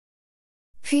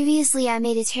Previously I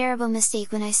made a terrible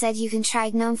mistake when I said you can try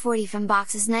GNOME 40 from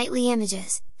box's nightly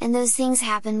images, and those things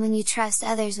happen when you trust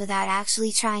others without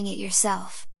actually trying it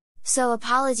yourself. So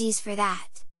apologies for that!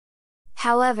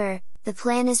 However, the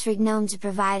plan is for GNOME to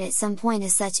provide at some point a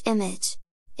such image.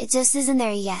 It just isn't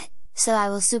there yet, so I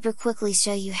will super quickly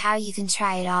show you how you can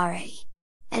try it already.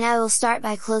 And I will start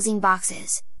by closing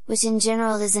boxes, which in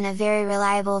general isn't a very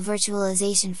reliable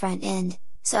virtualization front end,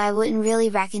 so I wouldn't really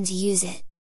reckon to use it.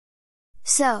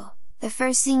 So, the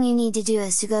first thing you need to do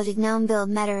is to go to GNOME build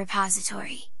meta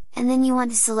repository, and then you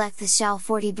want to select the shell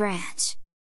 40 branch.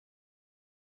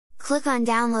 Click on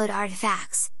download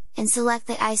artifacts, and select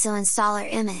the ISO installer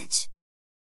image.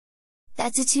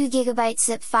 That's a 2 GB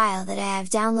zip file that I have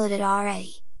downloaded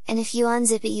already, and if you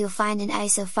unzip it you'll find an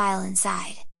ISO file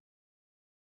inside.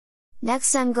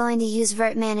 Next I'm going to use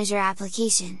Virt Manager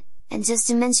application, and just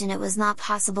to mention it was not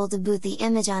possible to boot the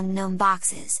image on GNOME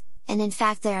boxes, and in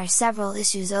fact there are several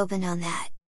issues opened on that.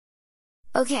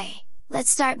 Okay, let's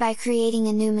start by creating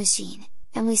a new machine,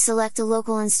 and we select a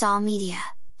local install media,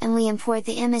 and we import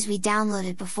the image we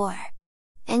downloaded before.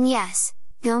 And yes,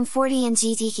 GNOME 40 and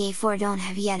GTK4 don't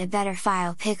have yet a better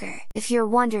file picker, if you're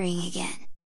wondering again.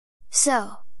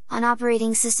 So, on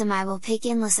operating system I will pick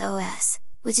GNOME OS,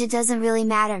 which it doesn't really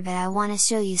matter but I want to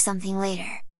show you something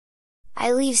later.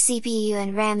 I leave CPU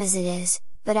and RAM as it is,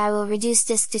 but I will reduce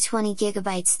disk to 20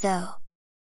 GB though.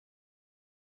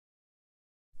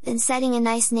 Then setting a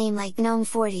nice name like GNOME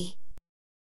 40.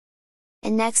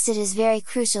 And next it is very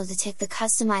crucial to tick the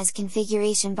Customize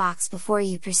configuration box before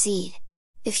you proceed.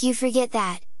 If you forget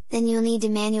that, then you'll need to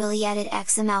manually edit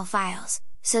XML files,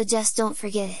 so just don't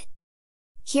forget it.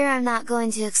 Here I'm not going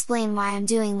to explain why I'm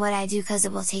doing what I do cause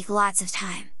it will take lots of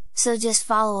time, so just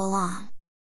follow along.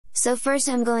 So first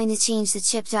I'm going to change the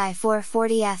chip to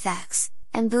i440FX,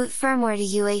 and boot firmware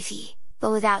to UEFI,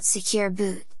 but without secure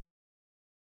boot.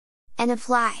 And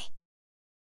apply.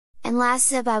 And last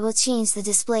step I will change the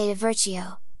display to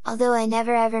Virtuo, although I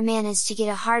never ever managed to get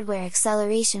a hardware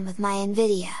acceleration with my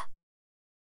NVIDIA.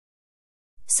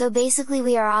 So basically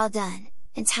we are all done,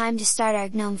 and time to start our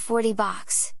GNOME 40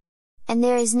 box. And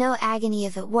there is no agony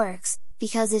if it works,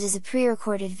 because it is a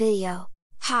pre-recorded video,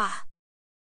 ha!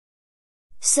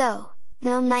 So,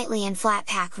 GNOME Nightly and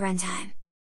Flatpak runtime.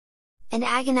 And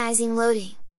agonizing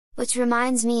loading, which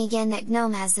reminds me again that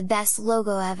GNOME has the best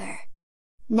logo ever.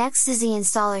 Next is the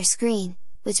installer screen,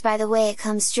 which by the way it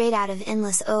comes straight out of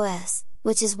GNOME OS,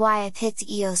 which is why I picked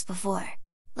EOS before.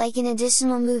 Like an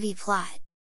additional movie plot.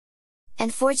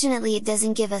 And fortunately it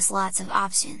doesn't give us lots of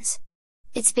options.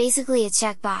 It's basically a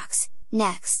checkbox,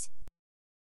 next.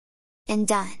 And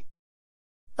done.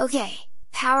 Okay,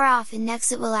 power off and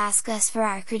next it will ask us for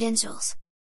our credentials.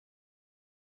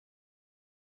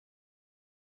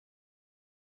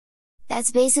 That's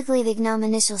basically the GNOME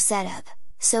initial setup,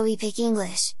 so we pick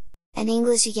English, and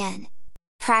English again,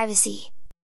 privacy,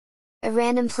 a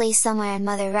random place somewhere in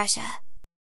Mother Russia,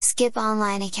 skip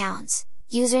online accounts,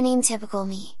 username typical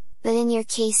me, but in your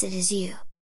case it is you.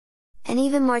 And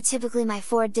even more typically my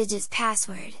 4 digits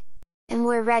password, and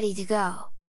we're ready to go.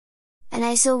 And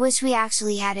I so wish we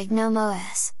actually had a GNOME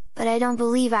OS, but I don't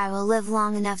believe I will live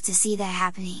long enough to see that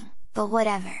happening, but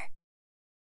whatever.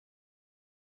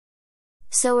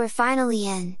 So we're finally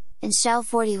in, and Shell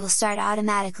 40 will start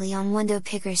automatically on window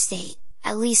picker state,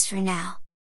 at least for now.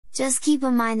 Just keep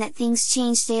in mind that things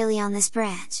change daily on this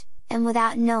branch, and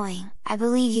without knowing, I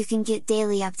believe you can get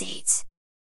daily updates.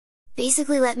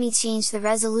 Basically let me change the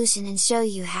resolution and show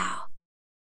you how.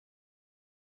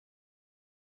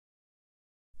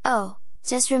 Oh,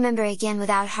 just remember again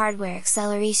without hardware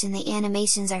acceleration the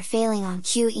animations are failing on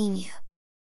QEMU.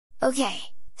 Okay,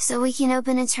 so we can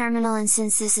open a terminal and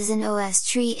since this is an OS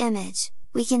tree image,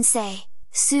 we can say,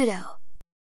 sudo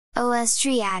os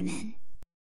tree admin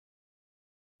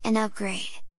and upgrade.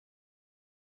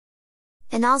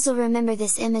 And also remember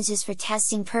this image is for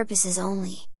testing purposes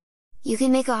only. You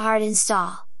can make a hard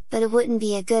install, but it wouldn't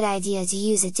be a good idea to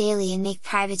use it daily and make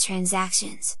private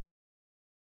transactions.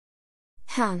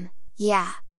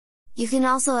 Yeah. You can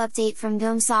also update from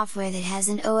GNOME software that has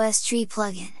an OS tree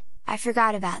plugin, I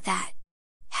forgot about that.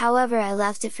 However I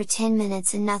left it for 10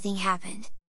 minutes and nothing happened.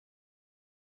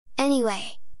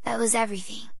 Anyway, that was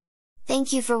everything.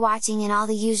 Thank you for watching and all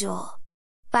the usual.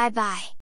 Bye bye!